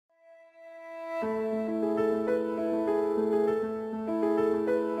Good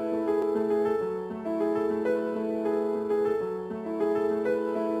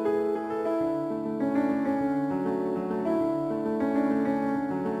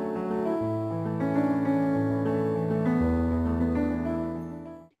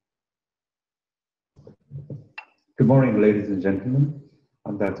morning, ladies and gentlemen.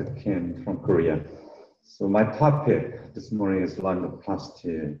 I'm Dr. Kim from Korea. So my topic this morning is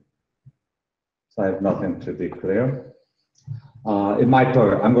laminoplasty. So I have nothing to declare. In my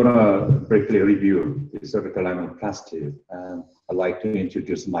talk, I'm going to briefly review the surgical laminoplasty, and I'd like to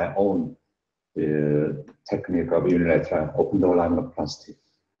introduce my own technique of unilateral open-door laminoplasty,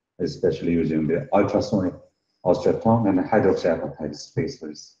 especially using the ultrasonic osteotomy and hydroxyapatite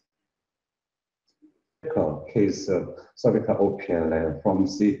spacers. Case of cervical OPLA from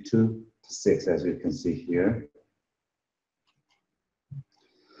C2 to 6, as you can see here.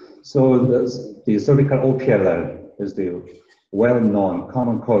 So the cervical OPLA is the well-known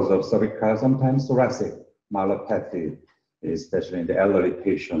common cause of cervical, sometimes thoracic myelopathy, especially in the elderly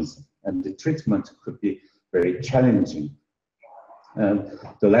patients, and the treatment could be very challenging. And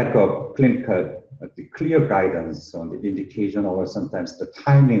the lack of clinical, clear guidance on the indication or sometimes the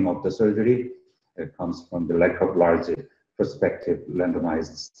timing of the surgery. It comes from the lack of large prospective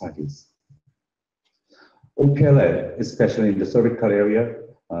randomized studies. OPLA, especially in the cervical area,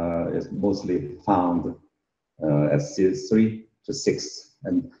 is mostly found at C3 to 6.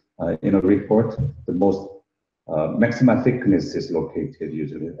 And in a report, the most maximum thickness is located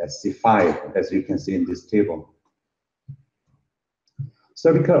usually at C5, as you can see in this table.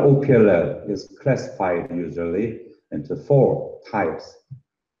 Cervical OPLA is classified usually into 4 types.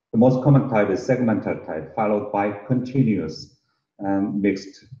 The most common type is segmental type, followed by continuous and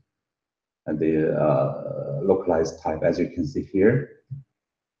mixed, and the localized type, as you can see here.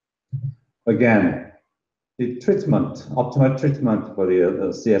 Again, the treatment, optimal treatment for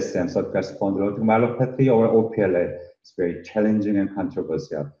the CSM, cervical spondylotic myelopathy or OPLA, is very challenging and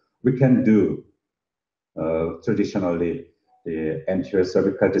controversial. We can do traditionally the anterior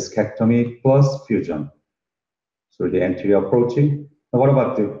cervical discectomy plus fusion through the anterior approaching. Now, what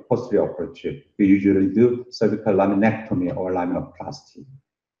about the posterior approach? We usually do cervical laminectomy or laminoplasty.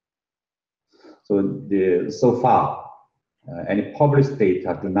 So far, any published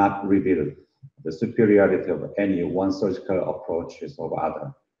data do not reveal the superiority of any one surgical approaches over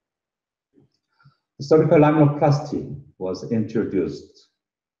other. The cervical laminoplasty was introduced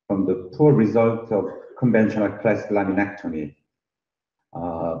from the poor result of conventional classic laminectomy.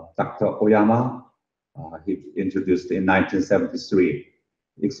 Dr. Oyama, he introduced in 1973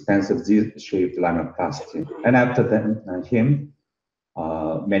 expensive Z-shaped laminoplasty, and after him,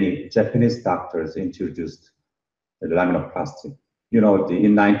 many Japanese doctors introduced the laminoplasty. You know,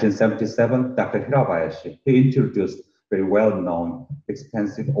 in 1977, Dr. Hirabayashi, he introduced very well-known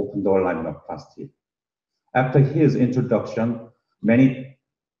expensive open-door laminoplasty. After his introduction, many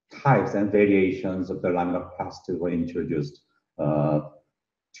types and variations of the laminoplasty were introduced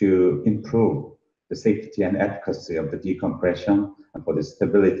to improve the safety and efficacy of the decompression and for the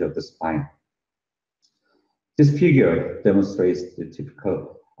stability of the spine. This figure demonstrates the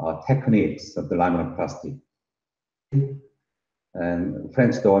typical techniques of the laminoplasty. And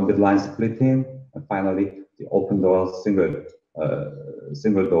French door midline splitting, and finally the open door single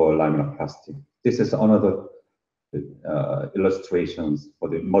door laminoplasty. This is another illustrations for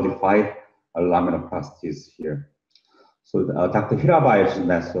the modified laminoplasties here. So Dr. Hirabayashi's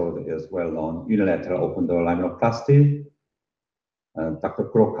method is well known, unilateral open door laminoplasty. Dr.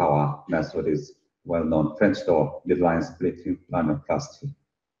 Kurokawa method is well known, French door midline splitting laminoplasty.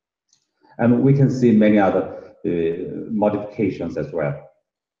 And we can see many other modifications as well.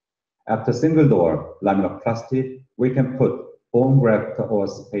 After single door laminoplasty, we can put bone graft or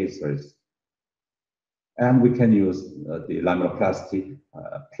spacers. And we can use the laminoplasty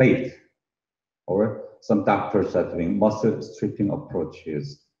plate, or some doctors are doing muscle stripping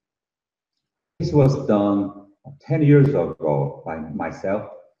approaches. This was done 10 years ago by myself.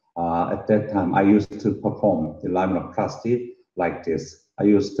 At that time, I used to perform the laminoplasty like this. I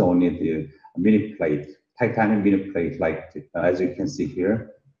used to only the mini plate, titanium mini plate, like as you can see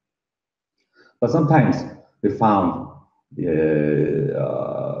here. But sometimes we found the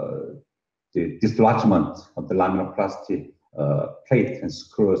dislodgement of the laminoplasty plate and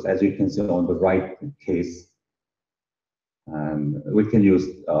screws, as you can see on the right case. And we can use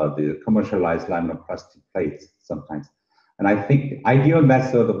the commercialized laminoplasty plates sometimes. And I think the ideal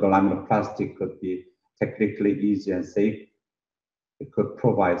method of the laminoplasty could be technically easy and safe. It could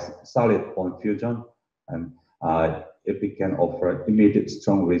provide solid bone fusion, and if it can offer immediate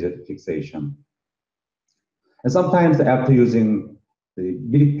strong rigid fixation. And sometimes after using the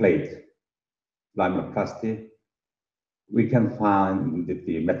mini plate laminoplasty, we can find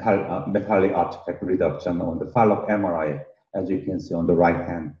the metallic artifact reduction on the follow-up MRI, as you can see on the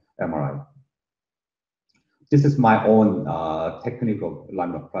right-hand MRI. This is my own technique of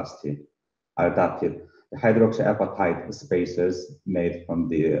laminoplasty. I adapted the hydroxyapatite spacers made from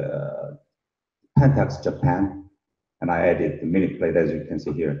the Pentax Japan, and I added the mini plate, as you can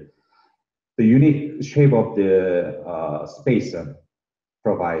see here. The unique shape of the spacer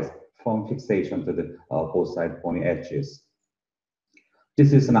provides firm fixation to the both side bony edges.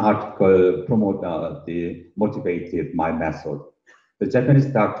 This is an article motivated my method. The Japanese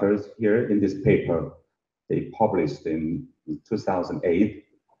doctors here in this paper, they published in 2008.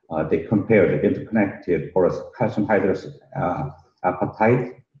 They compared interconnected porous calcium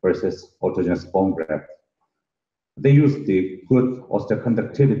hydroxyapatite versus autogenous bone graft. They used the good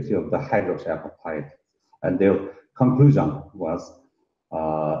osteoconductivity of the hydroxyapatite, and their conclusion was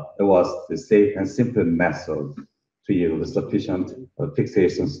it was the safe and simple method to yield sufficient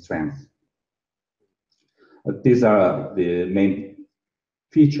fixation strength. These are the main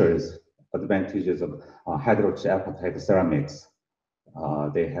features, advantages of hydroxyapatite ceramics.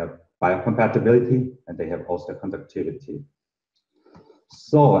 They have biocompatibility and they have osteoconductivity.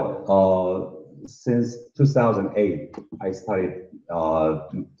 So since 2008, I started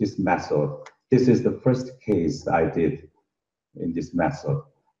this method. This is the first case I did in this method.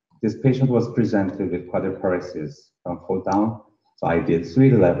 This patient was presented with quadriparesis from fall down. So I did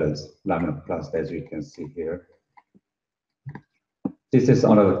 3 levels laminoplasty, as you can see here. This is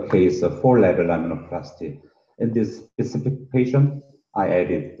another case of 4-level laminoplasty. In this specific patient, I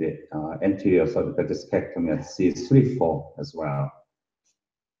added the anterior cervical discectomy at C3-4 as well.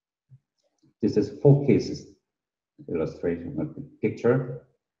 This is 4 cases illustration of the picture.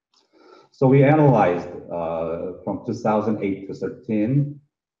 So we analyzed from 2008 to 13.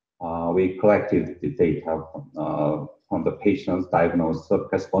 We collected the data from the patients diagnosed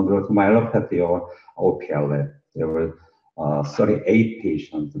cervical spondylotomyelopathy or OPLA. There were 38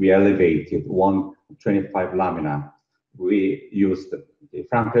 patients. We elevated 125 lamina. We used the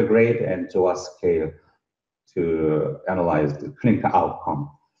Frankel grade and JOA scale to analyze the clinical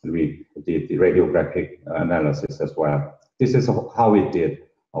outcome. And we did the radiographic analysis as well. This is how we did.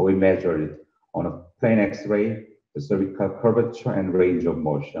 We measured it on a plain X-ray, the cervical curvature and range of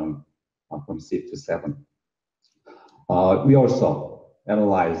motion from 6 to 7. We also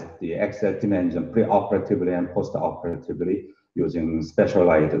analyzed the axial dimension pre-operatively and post-operatively using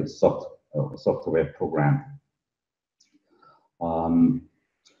specialized software program.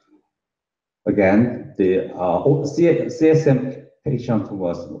 Again, the CSM patient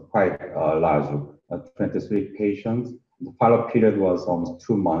was quite large, 23 patients. The follow-up period was almost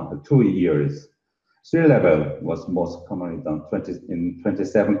 2 years. 3-level was most commonly done in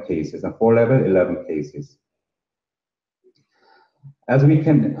 27 cases, and 4-level, 11 cases. As we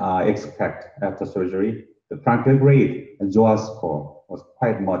can expect after surgery, the Frankel grade and JOA score was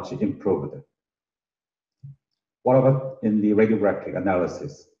quite much improved. What about in the radiographic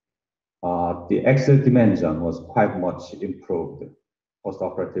analysis? The axial dimension was quite much improved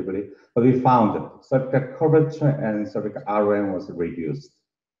post-operatively, but we found that cervical curvature and cervical RM was reduced.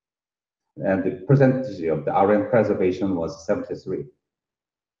 And the percentage of the RM preservation was 73.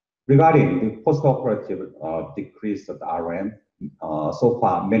 Regarding the post-operative decrease of the RM, so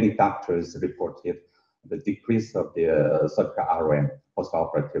far many doctors reported the decrease of the cervical RM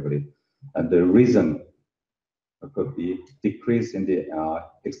post-operatively. And the reason could be decrease in the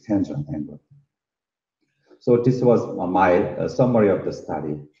extension angle. So this was my summary of the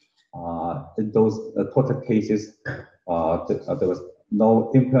study. In those total cases, there was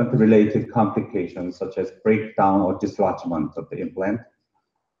no implant-related complications such as breakdown or dislodgement of the implant.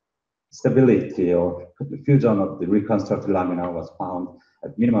 Stability or fusion of the reconstructed lamina was found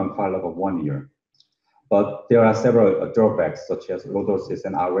at minimum follow-up of 1 year. But there are several drawbacks such as lordosis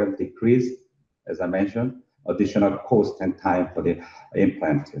and RM decrease, as I mentioned, additional cost and time for the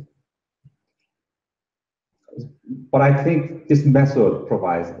implant. But I think this method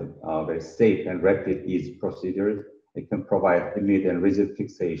provides a very safe and rapid, easy procedure. It can provide immediate and rigid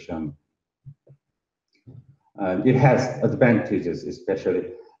fixation. And it has advantages,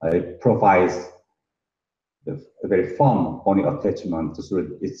 especially it provides a very firm bony attachment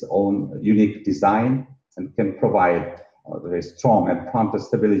through its own unique design and can provide very strong and prompt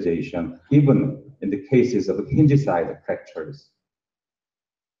stabilization, even in the cases of hinge-side fractures.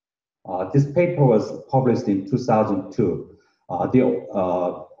 This paper was published in 2002. The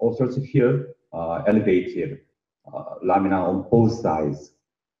authors here elevated lamina on both sides.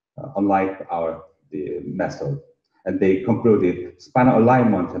 Unlike our the method. And they concluded spinal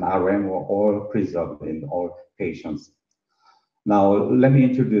alignment and RM were all preserved in all patients. Now, let me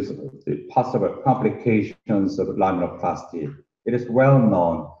introduce the possible complications of laminoplasty. It is well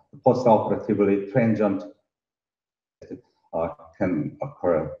known postoperatively transient can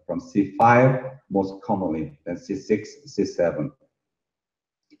occur from C5 most commonly, then C6, C7.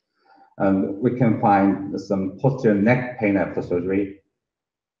 And we can find some posterior neck pain after surgery.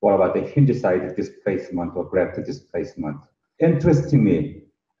 What about the hinge side displacement or graft displacement? Interestingly,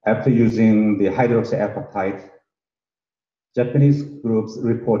 after using the hydroxyapatite, Japanese groups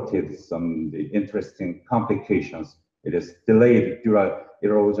reported some interesting complications. It is delayed dural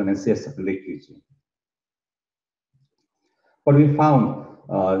erosion and CSF leakage. But we found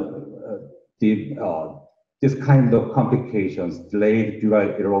this kind of complications, delayed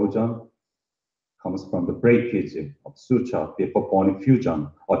dural erosion, comes from the breakage of suture before bone fusion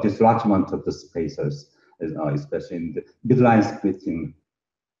or dislodgement of the spacers, especially in the midline splitting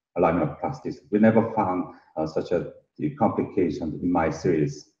laminoplasties. We never found such a complication in my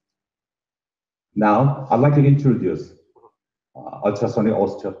series. Now, I'd like to introduce ultrasonic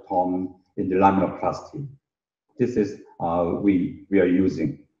osteotomy in the laminoplasty. This is we are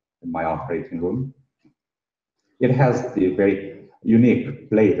using in my operating room. It has the very unique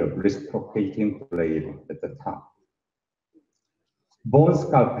blade, a reciprocating blade at the top. Bone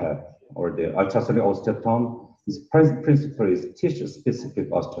scalpel, or the ultrasonic osteotomy, is principally tissue-specific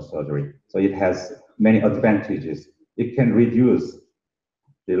osteosurgery. So it has many advantages. It can reduce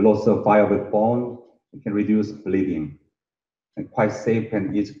the loss of viable bone. It can reduce bleeding, and quite safe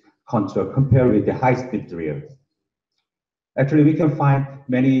and easy control compared with the high-speed drill. Actually, we can find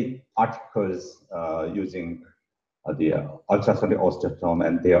many articles using the ultrasonic osteotomy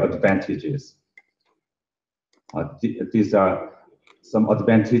and their advantages. These are some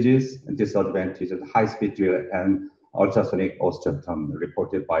advantages and disadvantages of high-speed drill and ultrasonic osteotomy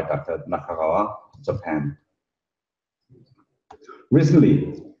reported by Dr. Nakagawa, Japan.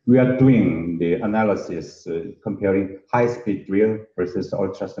 Recently, we are doing the analysis comparing high-speed drill versus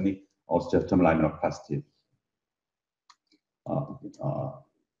ultrasonic osteotomy laminoplasty.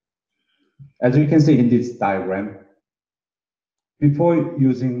 As you can see in this diagram, before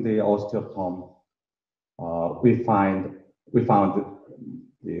using the osteotomy, we found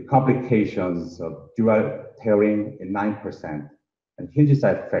the complications of dural tearing in 9% and hinge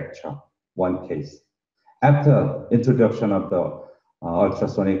side fracture, 1 case. After introduction of the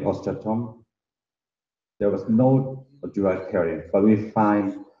ultrasonic osteotomy, there was no dural tearing, but we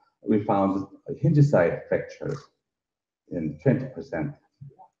found hinge side fractures in 20%.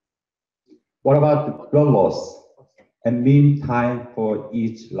 What about the blood loss and mean time for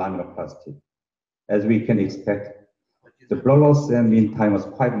each laminoplasty? As we can expect, the blood loss and mean time was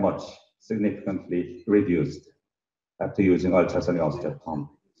quite much significantly reduced after using ultrasonic osteotomy.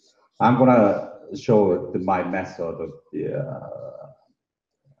 I'm gonna show my method of the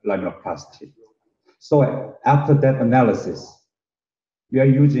laminoplasty. So after that analysis, we are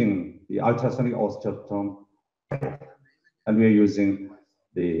using the ultrasonic osteotomy and we are using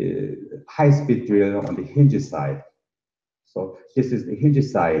the high-speed drill on the hinge side. So this is the hinge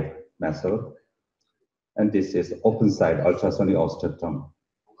side method, and this is open side ultrasonic osteotomy.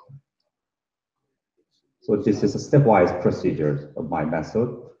 So this is a stepwise procedure of my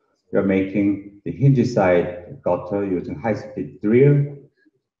method. We are making the hinge side gutter using high-speed drill,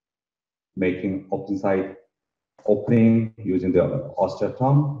 making open side opening using the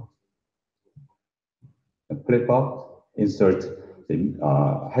osteotomy, and flip up, insert the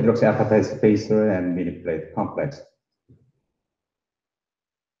hydroxyapatite spacer and mini plate complex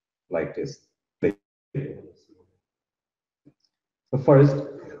like this. So first,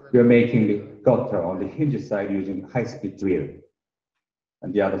 we are making the gutter on the hinge side using high-speed drill.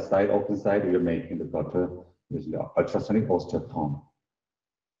 And the other side, open side, we are making the gutter using the ultrasonic osteotomy.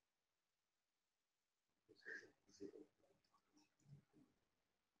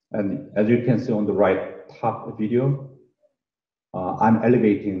 And as you can see on the right top video, I'm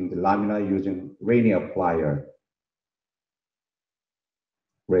elevating the lamina using Rainier plier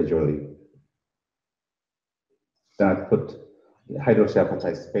gradually. Then I put the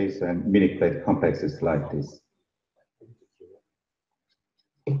hydroxyapatite spacer and mini plate complexes like this.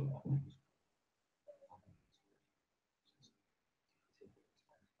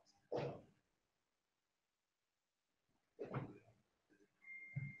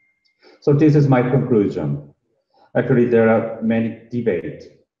 So this is my conclusion. Actually, there are many debates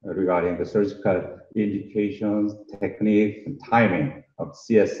regarding the surgical indications, technique, and timing of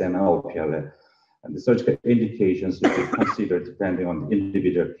CSN and OPLA. And the surgical indications should be considered depending on the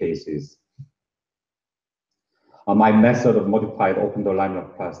individual cases. My method of modified open-door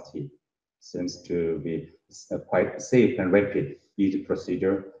laminoplasty seems to be quite safe and rapid, easy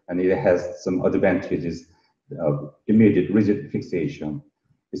procedure, and it has some advantages of immediate rigid fixation,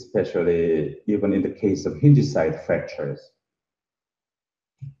 especially even in the case of hinge side fractures.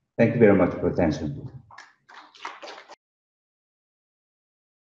 Thank you very much for attention.